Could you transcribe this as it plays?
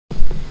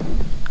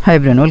Hi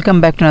everyone,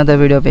 welcome back to another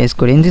video of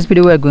ascode. In this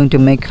video we are going to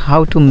make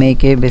how to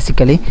make a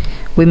basically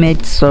we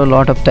made so a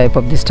lot of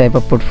this type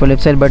of portfolio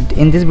website, but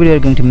in this video we are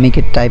going to make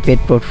a typed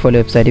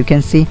portfolio website. You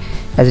can see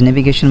as a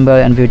navigation bar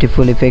and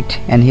beautiful effect,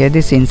 and here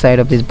this inside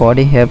of this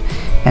body have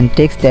and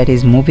text that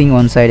is moving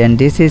on side, and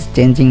this is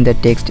changing the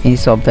text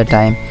each of the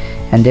time,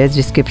 and there's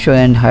description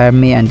and hire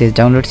me and this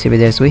download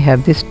CV. So we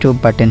have this two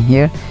button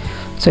here.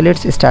 So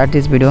let's start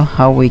this video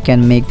how we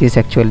can make this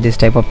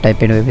type of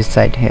typed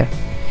website here.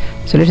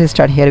 So let's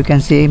start. Here you can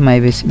see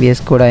my VS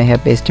Code. I have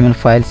HTML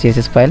file,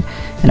 CSS file,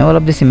 and all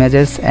of these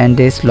images and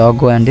this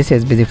logo and this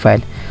SVG file.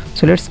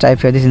 So let's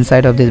type here this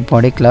inside of this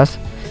body class.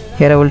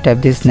 Here I will type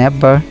this snap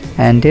bar,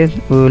 and this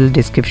will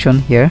description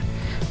here.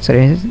 So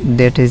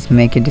that is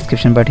make a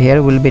description, but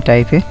here will be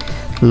type a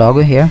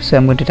logo here. So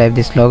I'm going to type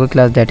this logo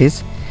class, that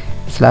is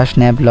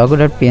 /snap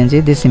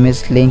logo.png. This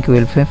image link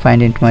will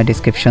find into my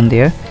description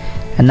there.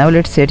 And now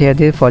let's set here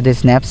this for the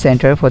snap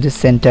center, for the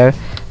center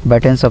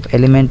buttons of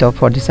element of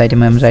for this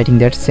item. I'm writing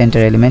that center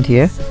element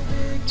here.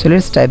 So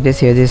let's type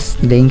this here,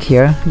 this link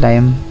here.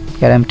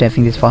 I'm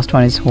typing this first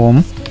one is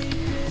home,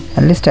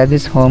 and let's type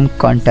this home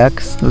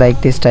contacts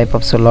like this type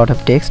of lot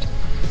of text.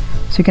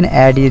 So you can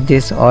add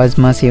this as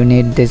much you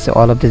need this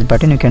all of this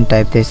button, you can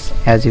type this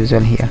as usual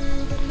here.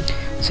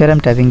 So here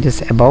I'm typing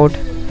this about,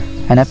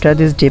 and after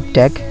this div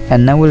tag,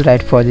 and now we'll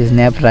write for this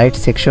snap right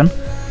section.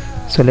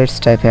 So let's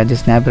type here this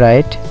snap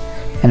right,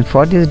 and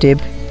for this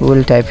div we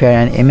will type here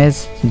an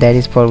image, that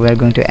is for we are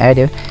going to add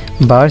a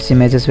bars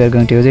images. We are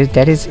going to use it,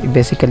 that is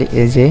basically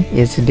is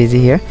busy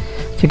here.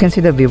 So you can see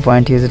the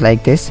viewpoint is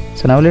like this.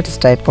 So now let's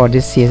type for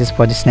this CSS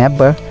for the snap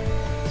bar.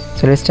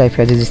 So let's type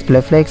here this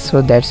display flex,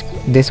 so that's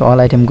this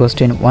all item goes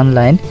to in one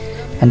line,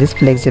 and this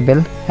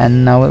flexible,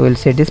 and now we will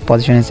say this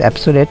position is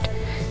absolute,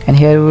 and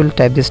here we will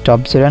type this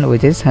top 0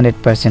 which is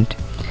 100%.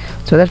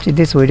 So that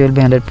this width will be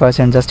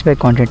 100%. Justify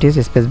content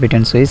is space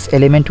between, so each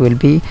element will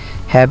be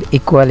have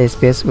equal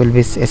space, will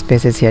be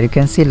spaces here. You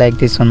can see like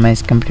this on my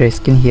computer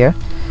screen here.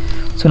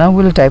 So now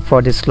we will type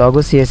for this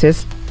logo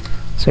CSS.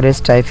 So let's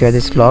type here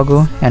this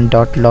logo and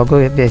dot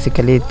logo.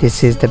 Basically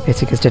this is the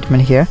basic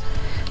statement here.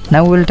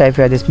 Now we will type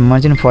here this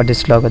margin for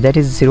this logo, that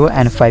is 0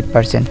 and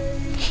 5%,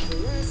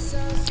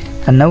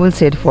 and now we'll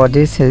set for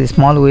this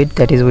small width,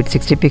 that is with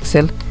 60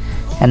 pixel,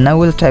 and now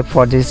we'll type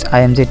for this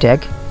img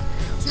tag.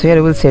 So here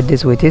we will set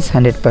this width is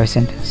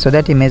 100%, so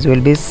that image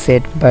will be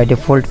set by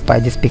default by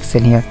this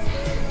pixel here,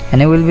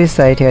 and it will be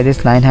set here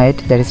this line height,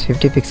 that is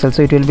 50 pixels.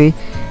 So it will be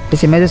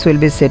this images will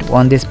be set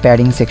on this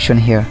padding section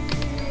here,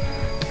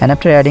 and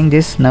after adding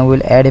this, now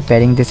we'll add a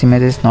padding. This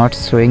image is not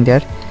showing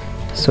there,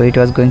 so it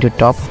was going to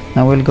top.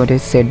 Now we'll go to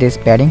set this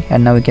padding,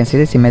 and now we can see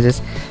this images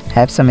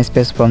have some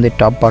space from the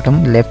top,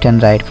 bottom, left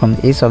and right from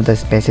each of the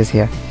spaces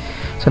here.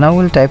 So now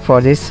we'll type for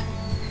this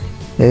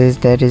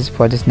that is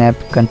for the snap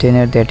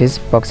container, that is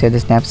box here the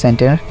snap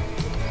center.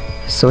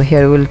 So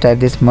here we will type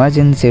this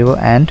margin 0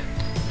 and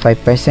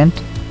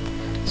 5%.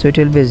 So it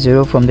will be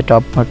 0 from the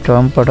top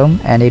bottom,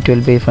 and it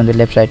will be from the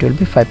left right will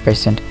be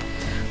 5%.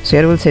 So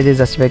here we'll say this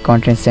justify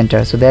content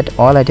center, so that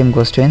all item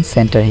goes to in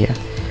center here.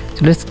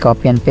 So let's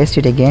copy and paste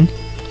it again,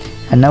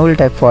 and now we'll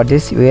type for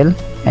this UL,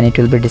 and it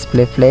will be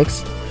display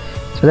flex,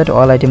 so that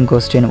all item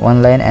goes to in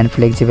one line and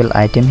flexible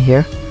item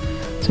here.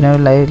 So now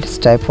let's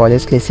type for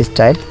this list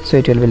style, so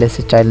it will be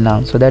list style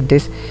now, so that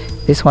this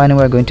one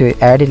we are going to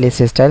add a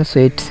list style,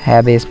 so it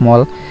have a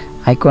small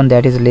icon,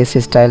 that is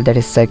list style, that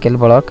is circle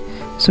block.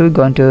 So we're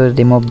going to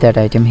remove that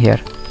item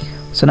here.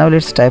 So now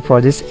let's type for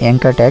this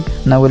anchor tag.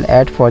 Now we'll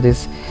add for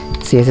this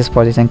CSS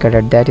for this anchor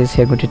tag, that is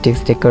here going to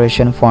text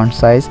decoration, font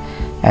size,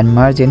 and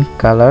margin,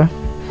 color,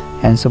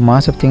 and so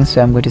much of things.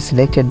 So I'm going to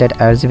select it that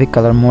RGB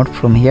color mode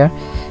from here.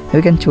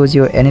 You can choose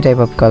your any type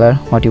of color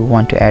what you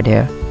want to add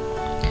here.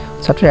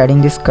 So after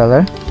adding this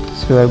color,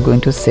 so we are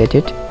going to set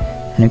it,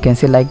 and you can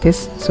see like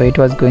this. So it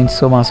was going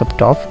so much up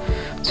top.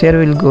 So here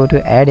we will go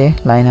to add a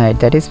line height,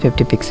 that is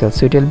 50 pixels.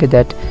 So it will be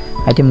that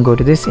item go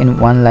to this in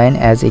one line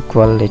as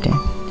equality.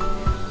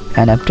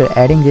 And after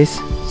adding this,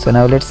 so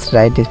now let's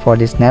write this for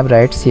this snap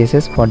right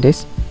CSS for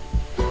this.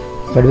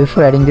 But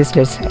before adding this,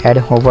 let's add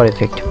a hover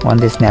effect on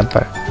this snap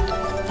bar.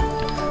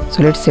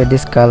 So let's set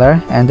this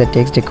color and the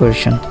text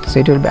decoration.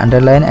 So it will be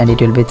underline, and it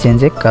will be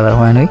change the color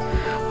when we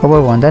hover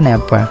on the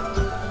nav bar.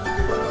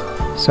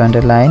 So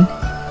underline,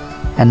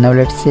 and now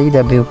let's see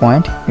the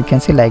viewpoint. You can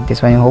see like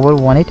this, when you hover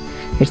on it,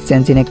 it's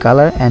changing a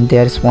color, and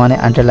there is one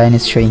underline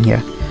is showing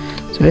here.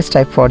 So let's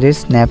type for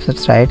this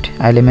snapshot right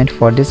element.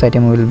 For this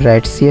item we will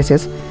write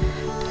CSS,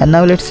 and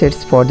now let's set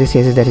for this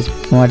CSS, that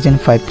is margin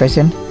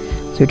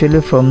 5%. So it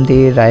will be from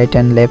the right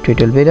and left,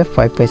 it will be the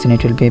 5%,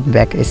 it will be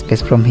back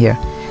space from here,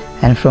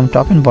 and from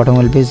top and bottom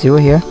will be 0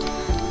 here.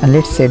 And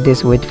let's set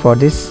this width for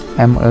this.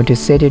 I'm going to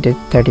set it at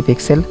 30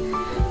 pixel,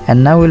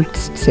 and now we'll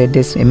set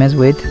this image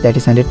width, that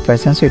is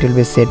 100%, so it will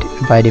be set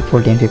by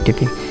default in 30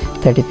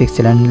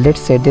 pixel. And let's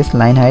set this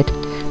line height,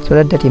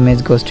 so that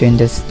image goes to in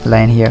this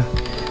line here.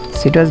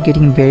 So it was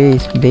getting very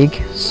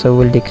big, so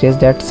we'll decrease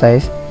that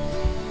size.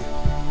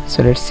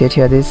 So let's set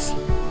here this,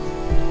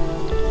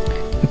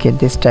 okay,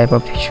 this type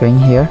of showing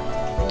here,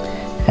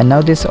 and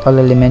now this all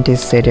element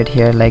is set it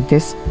here like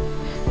this.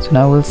 So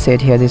now we'll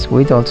set here this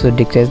width also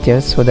decrease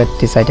there, so that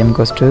this item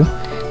goes to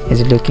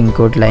is looking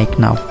good like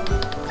now.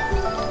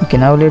 Okay,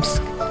 now let's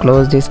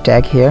close this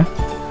tag here,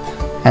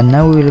 and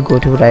now we will go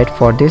to write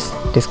for this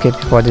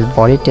description for this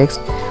body text.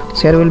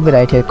 So here will be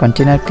right here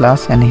container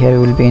class, and here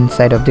will be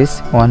inside of this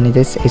one,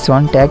 this is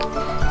one tag,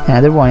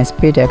 another one is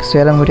p tag. So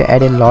here I'm going to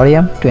add a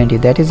lorem 20,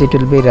 that is it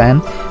will be run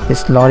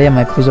this lorem,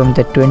 I presume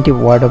that 20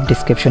 word of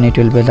description it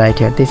will be right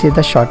here. This is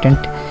the shortened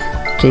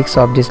tricks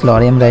of this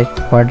lorem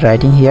word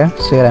writing here.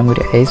 So here I'm going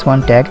to add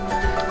one tag,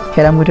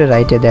 here I'm going to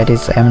write it, that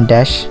is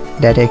dash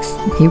that x,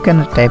 you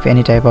can type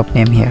any type of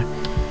name here.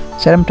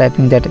 So I'm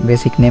typing that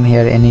basic name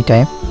here any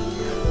type.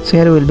 So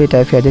here will be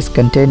type here this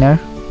container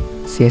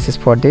css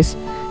for this,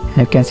 and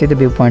you can see the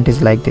viewpoint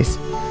is like this.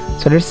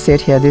 So let's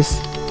set here this,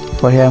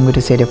 for here I'm going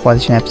to set a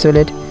position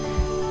absolute,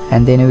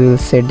 and then we will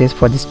set this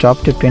for this top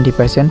to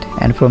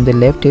 20%, and from the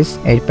left is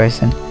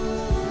 8%.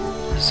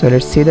 So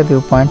let's see the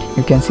viewpoint,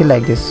 you can see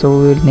like this. So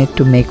we will need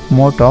to make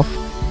more top.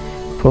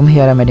 From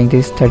here I'm adding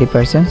this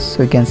 30%,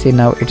 so you can see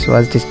now it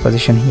was this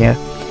position here.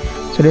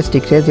 So let's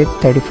decrease it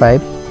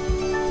 35,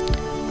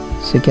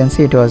 so you can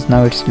see it was,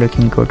 now it's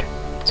looking good.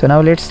 So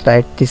now let's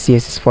write the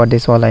css for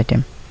this all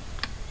item.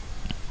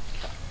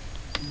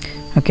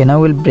 Okay,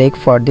 now we'll break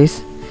for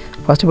this.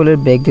 First of all, we'll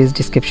break this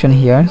description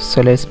here.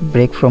 So let's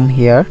break from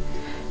here,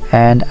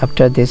 and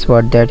after this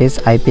word, that is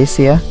IPs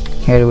here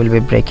will be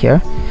break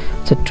here.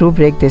 So to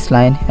break this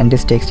line, and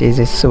this text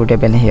is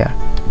suitable here.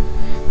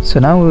 So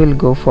now we will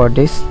go for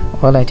this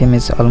all item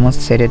is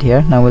almost set it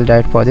here. Now we'll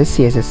write for this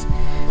css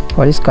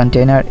for this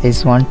container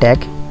is one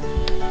tag.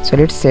 So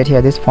let's set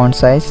here this font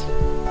size,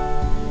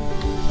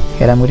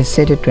 here I'm going to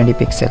set it 20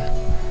 pixel,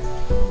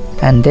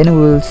 and then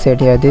we will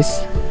set here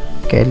this.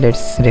 Okay,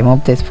 let's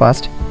remove this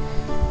first,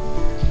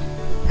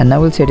 and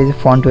now we'll set the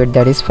font weight,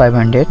 that is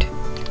 500.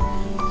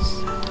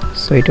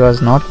 So it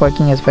was not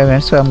working as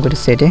 500, so I'm going to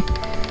set a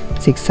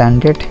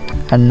 600,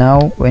 and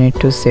now we need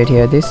to set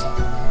here this.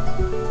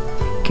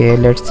 Okay,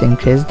 let's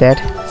increase that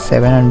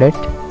 700,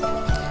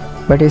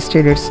 but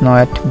still it's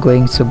not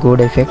going so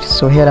good effect.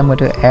 So here I'm going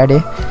to add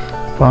a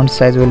font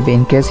size will be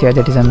increased here,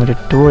 that is I'm going to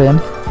 2rem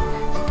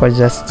for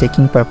just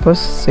checking purpose.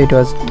 So it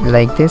was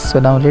like this. So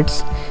now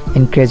let's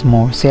increase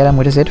more. So here I'm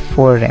going to set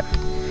 4rem,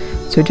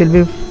 so it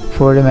will be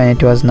 4rem, and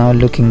it was now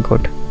looking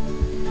good.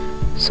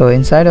 So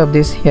inside of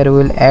this, here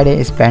we will add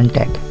a span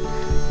tag.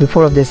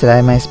 Before of this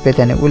my space,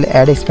 and we'll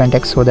add a span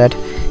tag, so that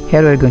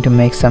here we're going to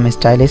make some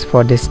stylish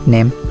for this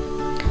name.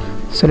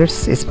 So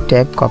let's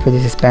copy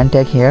this span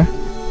tag here,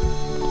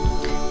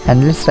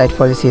 and let's write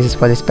for the css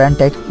for the span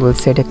tag. We'll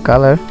set a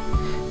color,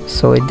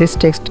 so this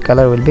text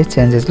color will be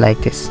changes like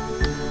this.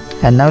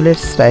 And now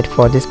let's write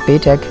for this p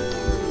tag.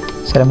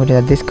 So I'm going to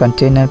add this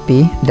container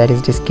p, that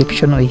is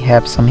description, we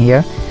have some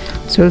here.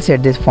 So we'll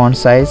set this font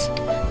size,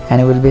 and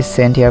it will be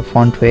sent here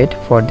font weight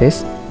for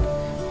this.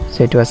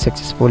 So it was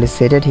successfully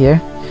set it here.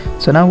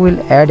 So now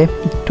we'll add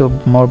 2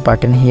 more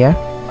button here.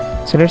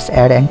 So let's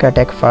add anchor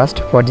tag first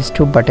for this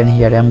 2 button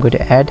here. I'm going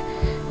to add,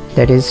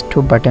 that is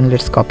 2 button,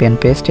 let's copy and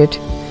paste it,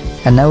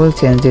 and now we'll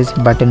change this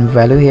button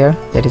value here,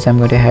 that is I'm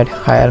going to add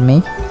hire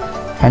me,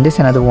 and this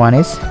another one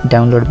is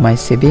download my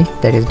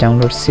cb, that is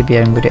download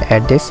cb, I'm going to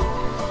add this.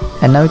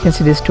 And now you can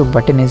see this 2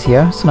 button is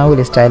here. So now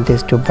we'll style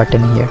this 2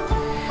 button here.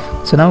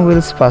 So now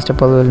we'll first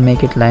of all we'll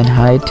make it line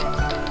height,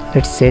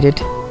 let's set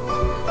it.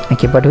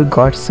 Okay, but we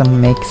got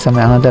make some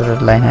another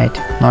line height,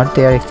 not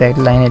their exact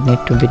line height,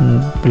 need to be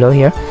below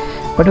here,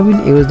 but we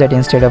will use that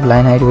instead of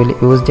line height, we'll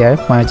use their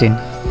margin,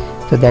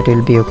 so that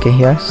will be okay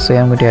here. So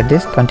I'm going to add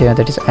this container,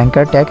 that is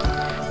anchor tag.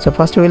 So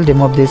first we will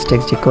remove this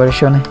text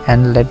decoration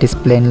and let this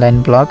plain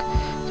line block.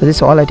 So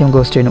this all item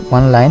goes to in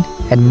one line,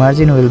 and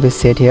margin will be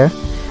set here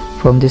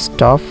from this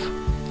top.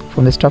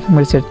 From this top I'm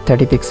going to set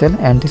 30 pixel,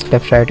 and this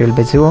left right will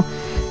be 0,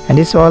 and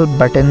this all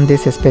button,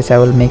 this space I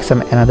will make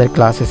some another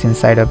classes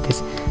inside of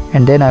this,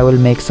 and then I will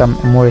make some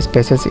more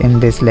spaces in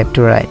this left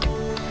to right.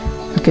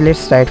 Okay,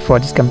 let's write for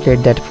this,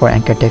 complete that for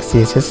anchor text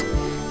css.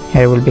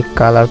 Here will be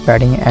color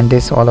padding and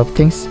this all of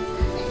things.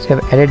 So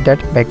I've added that,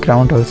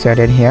 background also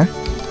added here,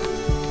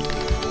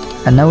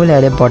 and now we'll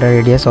add a border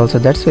radius also,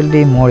 that will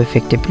be more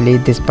effectively,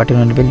 this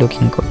button will be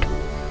looking good.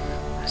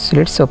 So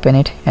let's open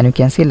it, and you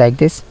can see like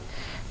this,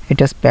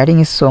 it was padding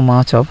is so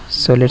much of,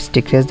 so let's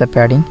decrease the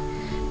padding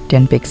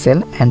 10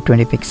 pixel and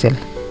 20 pixel.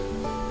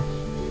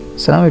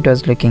 So now it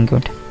was looking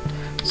good.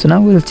 So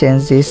now we'll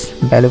change this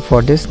value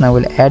for this. Now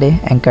we'll add a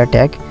anchor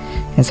tag.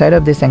 Inside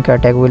of this anchor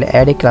tag we'll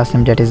add a class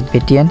name, that is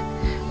btn.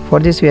 For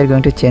this we are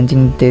going to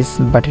changing this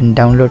button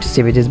download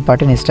cb, this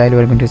button style we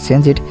are going to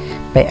change it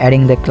by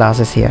adding the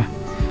classes here.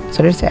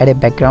 So let's add a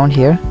background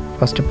here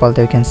first of all,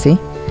 that you can see,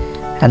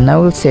 and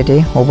now we'll set a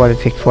hover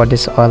effect for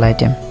this all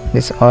item,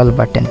 this all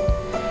button.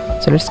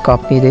 So let's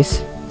copy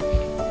this.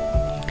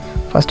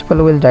 First of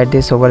all we'll write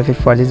this hover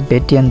effect for this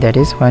btn, that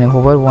is when you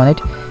hover on it,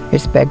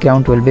 its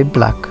background will be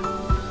black.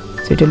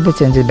 So it will be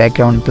changed the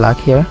background black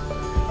here.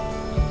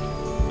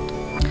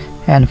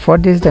 And for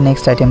this the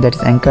next item, that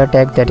is anchor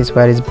tag, that is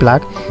where is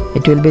black,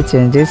 it will be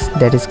changes,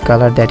 that is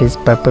color, that is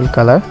purple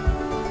color,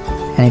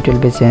 and it will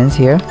be changed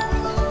here.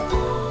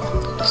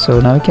 So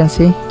now you can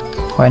see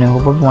when I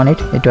hover on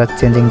it, it was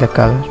changing the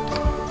color.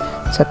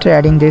 So after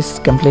adding this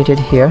completed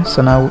here,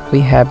 so now we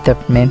have the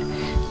main,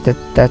 the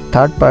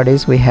third part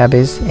is we have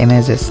is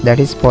images. That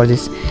is for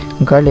this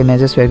girl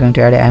images we are going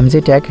to add a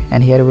mg tag,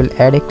 and here we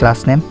will add a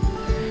class name.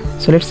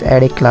 So let's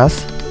add a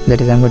class,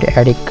 that is I'm going to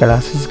add a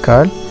class is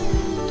girl.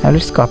 Now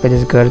let's copy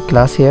this girl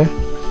class here,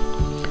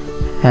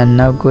 and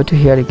now go to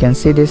here. You can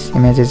see this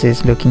images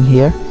is looking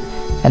here,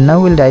 and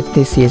now we'll write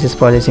the css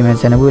for this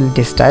image, and we'll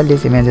style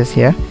these images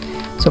here.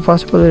 So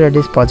first of all, we'll add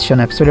this position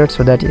absolute,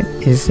 so that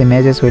his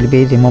images will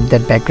be remove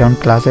that background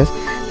classes.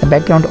 The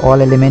background all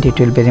element it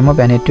will be removed,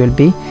 and it will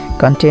be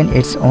contain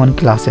its own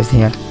classes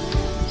here.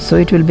 So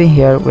it will be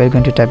here we're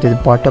going to type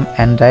this bottom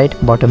and right,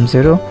 bottom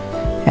 0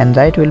 and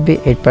right will be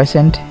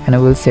 8%, and I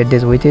will set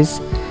this width is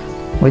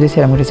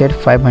here I'm going to set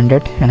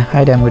 500, and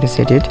height I'm going to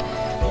set it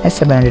as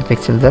 700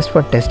 pixels just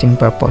for testing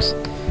purpose.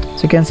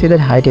 So you can see that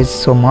height is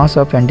so much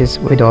up and this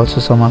width also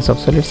so much up.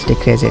 So let's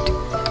decrease it.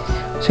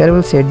 So here I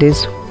will set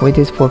this width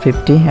is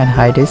 450 and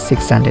height is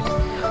 600.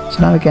 So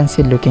now we can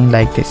see looking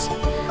like this.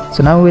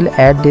 So now we will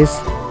add this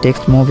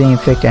text moving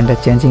effect and the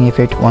changing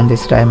effect on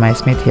this try my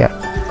Smith here.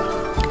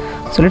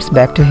 So let's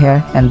back to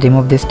here and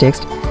remove this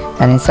text,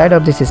 and inside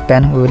of this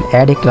span we will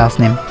add a class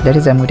name. That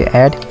is I'm going to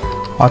add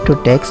auto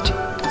text.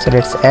 So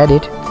let's add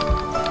it,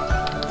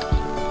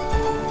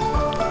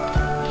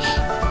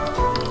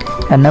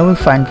 and now we'll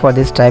find for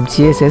this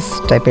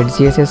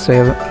typed.js. So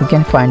you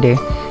can find a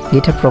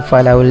GitHub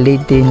profile. I will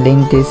leave the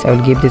link this, I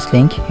will give this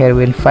link here.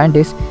 We'll find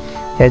this,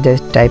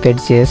 there's the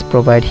typed.js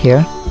provide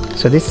here.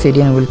 So this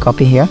CDN will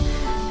copy here,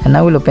 and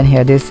now we'll open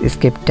here this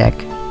script tag.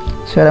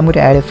 So here I'm going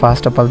to add a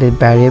first of all this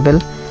variable,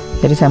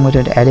 that is I'm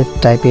going to add a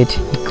type it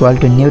equal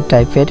to new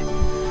type it.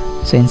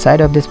 So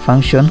inside of this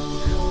function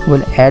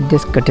we'll add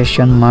this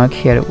quotation mark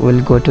here.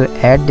 We'll go to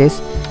add this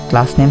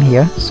class name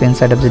here. So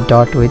inside of the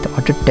dot with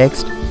auto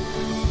text,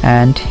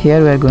 and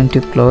here we are going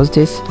to close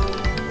this.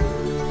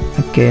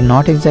 Okay,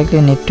 not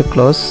exactly need to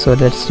close, so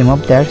let's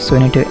remove that. So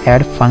we need to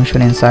add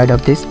function inside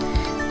of this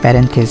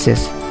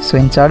parenthesis. So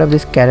inside of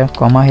this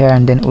comma here,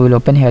 and then we will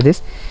open here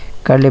this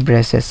curly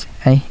braces,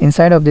 and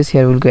inside of this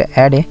here we'll go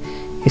add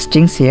a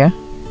strings here.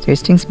 So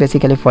strings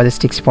basically for the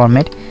sticks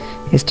format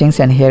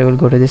strings, and here we'll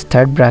go to this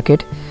third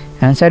bracket,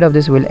 and inside of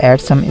this we'll add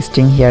some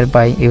string here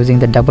by using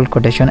the double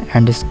quotation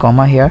and this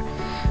comma here.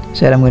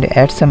 So here I'm going to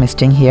add some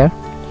string here.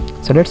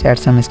 So let's add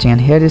some string,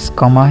 and here is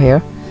comma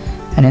here,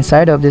 and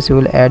inside of this we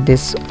will add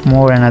this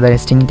more another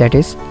string, that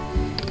is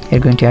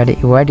you're going to add a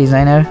UI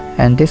designer,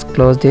 and this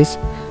close this,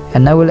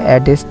 and now we'll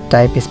add this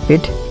type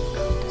speed.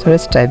 So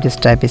let's type this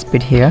type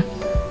speed here.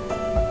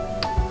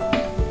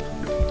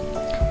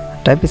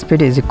 Type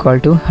speed is equal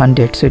to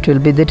 100, so it will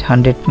be that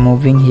 100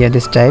 moving here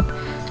this type,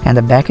 and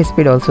the back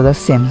speed also the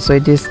same. So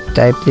it is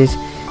type this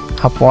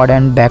upward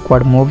and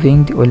backward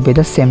moving will be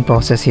the same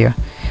process here.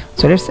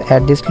 So let's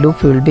add this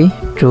loop will be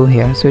true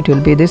here. So it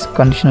will be this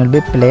condition will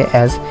be play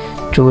as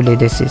truly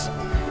this is.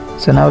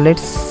 So now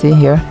let's see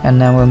here, and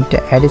now I'm going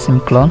to add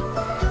some clone,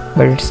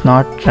 but it's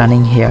not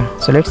running here.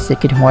 So let's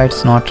check it why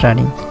it's not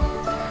running.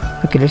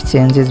 Okay, let's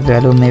change this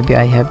value. Maybe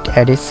I have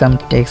added some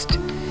text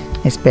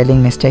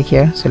spelling mistake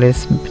here. So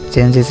let's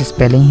change this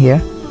spelling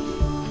here.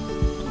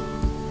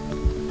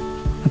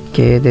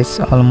 Okay, this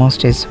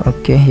almost is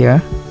okay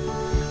here.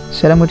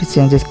 So I'm going to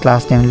change this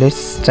class name.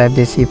 Let's type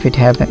this if it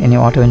have any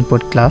auto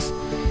input class.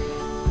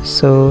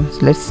 So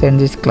let's send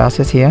these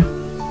classes here.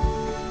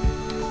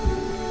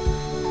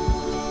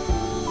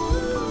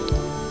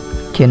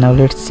 Okay, now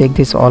let's check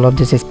this all of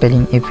this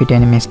spelling if it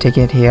any mistake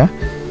it here.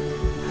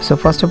 So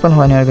first of all,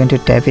 when you are going to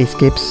type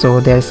escape, so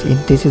this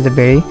is a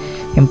very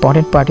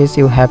important part, is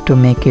you have to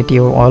make it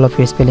your all of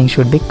your spelling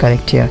should be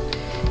correct here.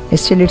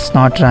 Still it's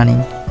not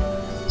running.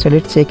 So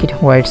let's check it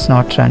why it's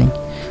not running.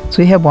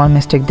 So we have one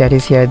mistake, that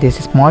is here this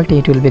small t,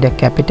 it will be the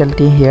capital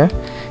T here,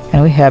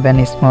 and we have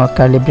a small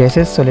curly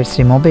braces. So let's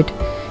remove it,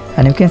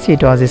 and you can see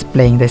it was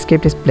playing, the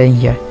script is playing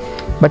here,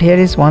 but here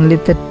is only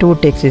the two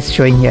text is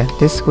showing here.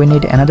 This we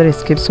need another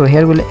script. So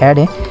here we'll add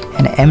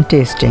an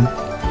empty string.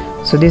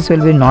 So this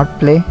will be not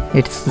play,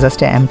 it's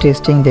just an empty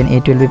string, then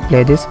it will be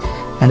play this,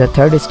 and the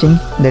third string,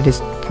 that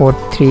is for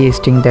 3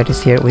 string, that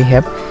is here we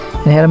have,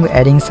 and here I'm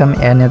adding some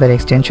another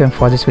extension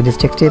for this with this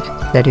text tip,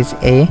 that is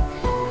a.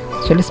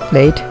 So let's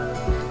play it.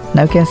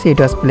 Now you can see it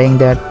was playing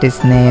that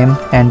this name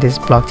and this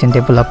blockchain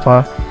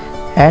developer,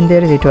 and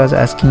there it was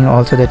asking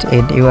also that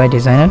a UI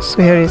designer.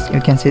 So here is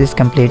you can see this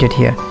completed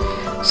here.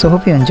 So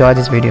hope you enjoy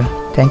this video.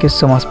 Thank you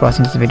so much for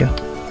watching this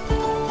video.